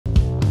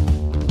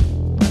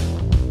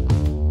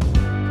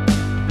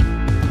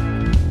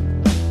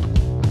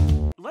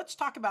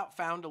talk about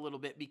Found a little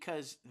bit,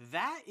 because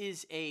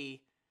that's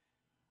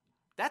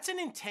an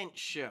intense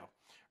show,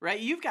 right?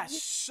 You've got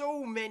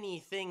so many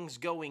things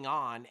going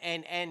on,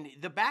 and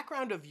the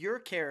background of your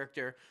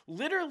character,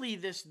 literally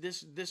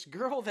this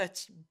girl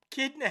that's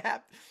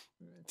kidnapped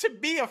to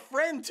be a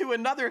friend to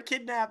another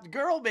kidnapped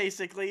girl.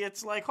 Basically,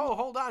 it's like, oh,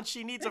 hold on,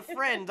 she needs a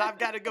friend. I've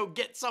got to go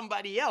get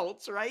somebody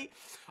else, right?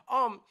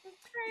 Um,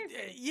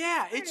 Crazy.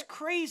 yeah, it's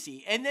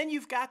crazy. And then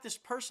you've got this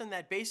person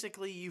that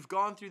basically you've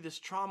gone through this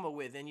trauma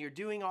with, and you're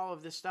doing all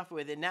of this stuff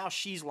with, and now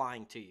she's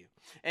lying to you,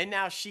 and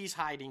now she's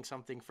hiding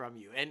something from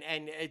you, and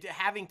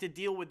having to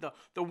deal with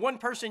the one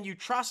person you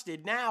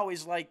trusted now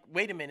is like,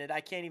 wait a minute, I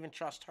can't even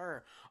trust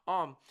her.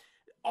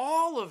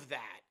 All of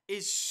that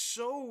is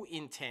so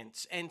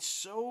intense, and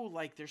so,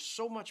 like, there's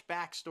so much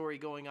backstory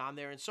going on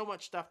there, and so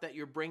much stuff that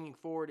you're bringing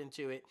forward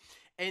into it.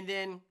 And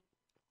then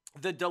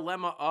the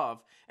dilemma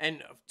of,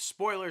 and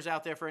spoilers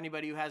out there for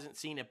anybody who hasn't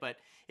seen it, but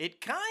it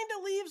kind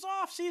of leaves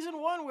off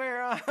season 1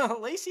 where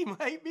Lacey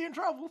might be in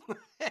trouble.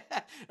 It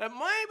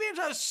might be in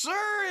trouble.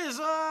 Sir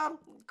is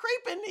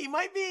creeping. You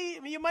might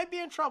be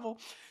in trouble.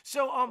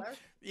 So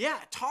yeah,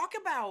 talk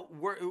about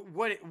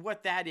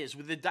what that is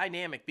with the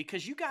dynamic,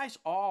 because you guys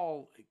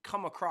all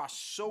come across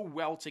so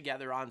well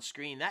together on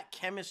screen. That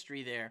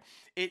chemistry there,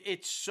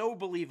 it's so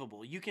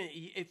believable.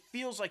 It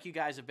feels like you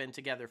guys have been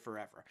together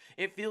forever.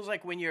 It feels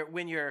like when you're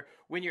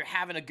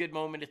having a good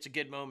moment, it's a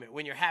good moment.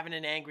 When you're having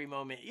an angry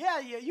moment,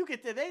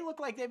 they look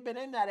like they've been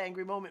in that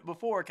angry moment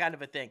before, kind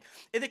of a thing.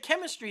 The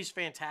chemistry is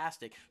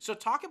fantastic. So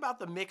talk about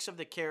the mix of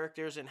the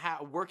characters and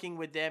how working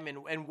with them,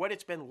 and what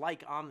it's been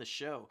like on the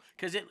show,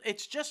 because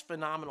it's just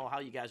phenomenal how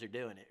you guys are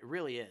doing it. It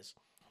really is.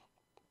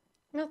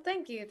 Well,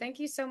 thank you. Thank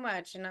you so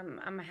much. And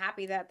I'm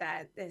happy that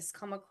has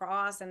come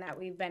across, and that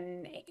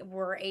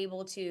we're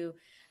able to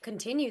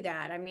continue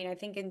that. I mean, I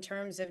think in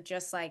terms of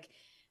just like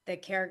the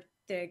character,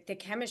 the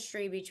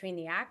chemistry between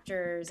the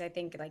actors, I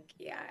think, like,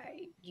 yeah,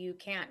 you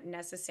can't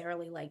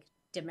necessarily like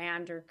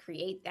demand or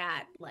create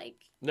that like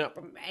No.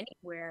 from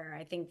anywhere.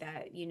 I think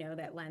that,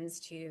 that lends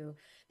to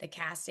the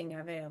casting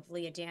of it, of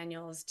Leah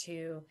Daniels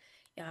to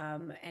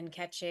and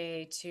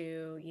Ketche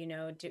to,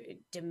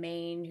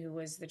 Demaine, who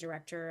was the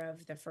director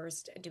of the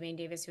first, Demaine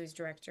Davis, who was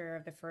director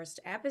of the first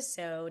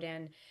episode,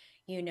 and,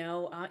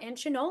 and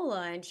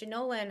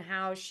Shanola, and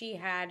how she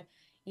had,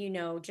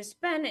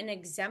 just been an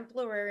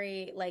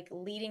exemplary, like,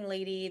 leading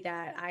lady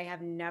that I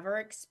have never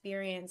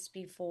experienced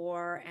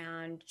before.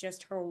 And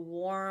just her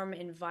warm,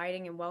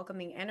 inviting, and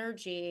welcoming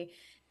energy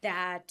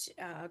that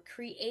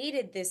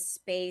created this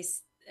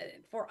space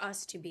for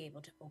us to be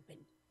able to open.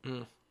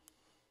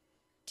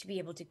 To be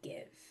able to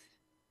give,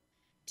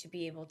 to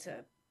be able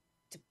to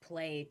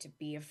play, to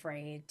be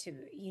afraid, to,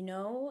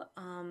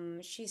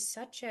 she's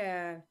such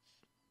a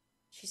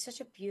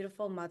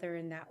beautiful mother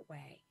in that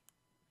way.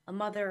 A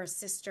mother, a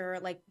sister,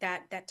 like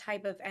that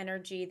type of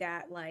energy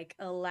that like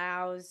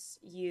allows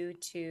you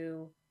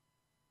to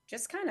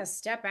just kind of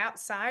step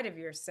outside of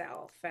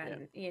yourself,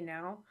 and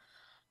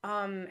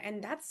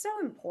and that's so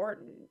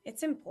important.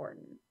 It's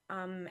important.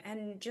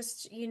 And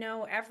just,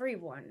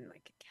 everyone,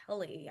 like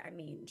Kelly, I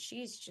mean,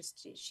 she's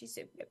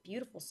a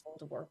beautiful soul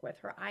to work with.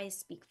 Her eyes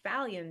speak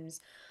volumes.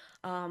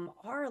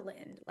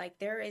 Arlen, like,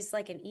 there is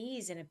like an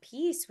ease and a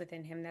peace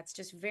within him that's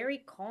just very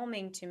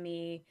calming to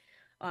me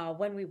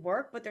when we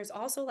work. But there's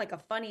also like a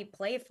funny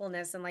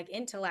playfulness and like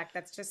intellect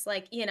that's just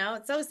like,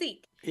 it's so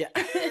Zeke. Yeah.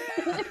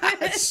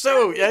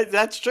 So yeah,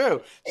 that's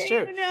true. It's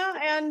true.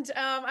 And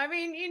I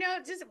mean,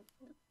 just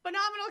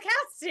phenomenal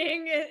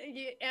casting,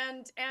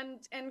 and Karin,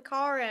 and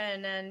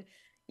Karin,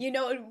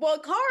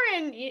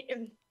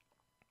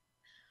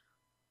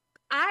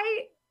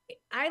 I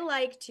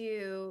like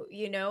to,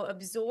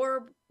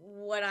 absorb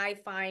what I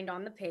find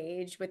on the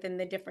page within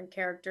the different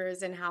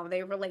characters and how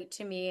they relate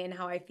to me and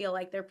how I feel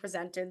like they're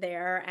presented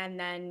there, and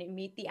then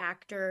meet the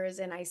actors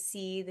and I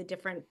see the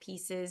different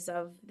pieces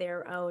of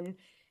their own,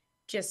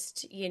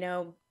 just,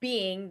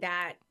 being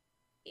that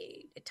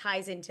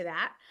ties into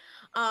that.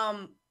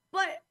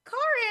 But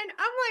Karin,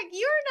 I'm like,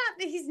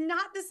 he's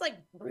not this like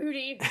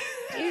broody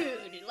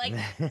dude. Like,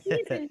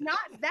 he's not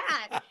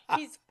that.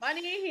 He's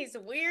funny. He's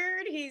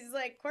weird. He's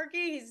like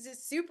quirky. He's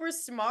just super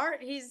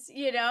smart. He's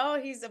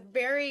a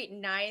very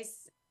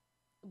nice,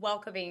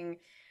 welcoming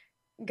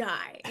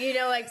guy,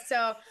 like,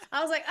 so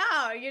I was like,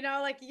 oh,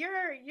 like,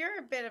 you're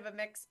a bit of a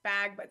mixed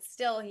bag, but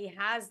still he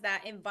has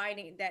that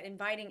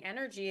inviting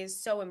energy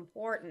is so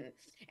important.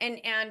 And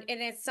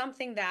it's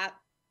something that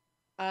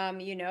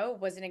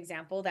was an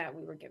example that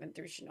we were given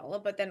through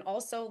Shanola, but then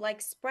also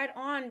like spread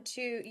on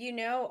to,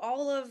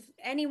 all of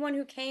anyone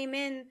who came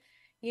in,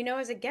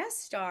 as a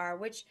guest star,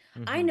 which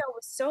I know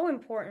was so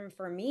important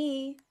for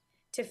me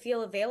to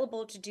feel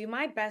available to do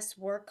my best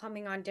work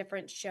coming on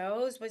different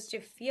shows, was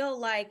to feel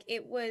like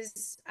it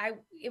was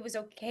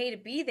okay to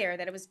be there,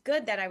 that it was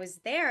good that I was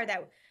there,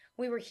 that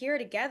we were here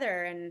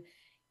together. And,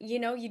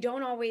 you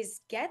don't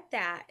always get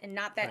that. And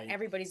not that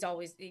everybody's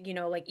always,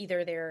 like,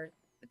 either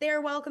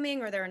they're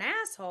welcoming or they're an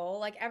asshole.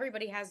 Like,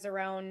 everybody has their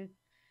own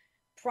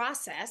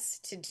process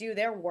to do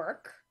their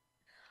work.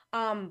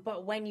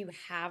 But when you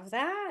have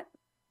that,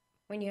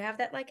 when you have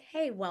that like,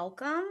 hey,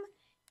 welcome,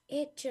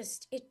 it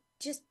just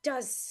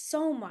does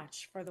so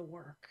much for the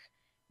work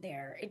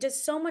there. It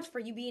does so much for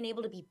you being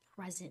able to be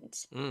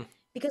present Mm.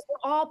 because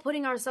we're all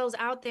putting ourselves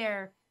out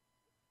there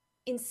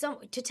in some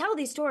to tell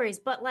these stories,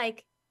 but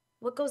like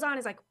what goes on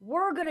is like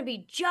we're gonna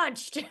be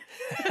judged.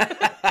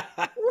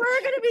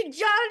 We're gonna be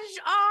judged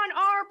on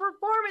our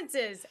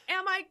performances.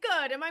 Am I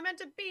good? Am I meant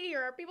to be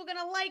here? Are people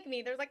gonna like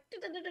me? There's like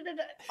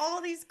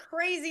all these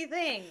crazy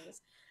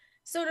things.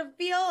 So to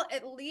feel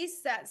at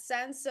least that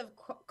sense of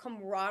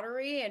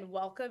camaraderie and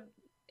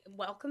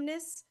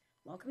welcomeness,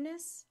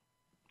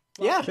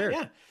 Yeah, Sure.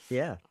 yeah.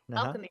 Yeah.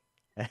 welcoming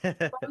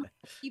from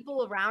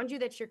people around you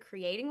that you're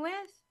creating with,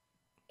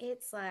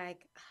 it's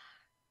like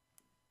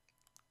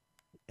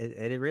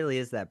It really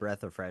is that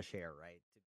breath of fresh air, right?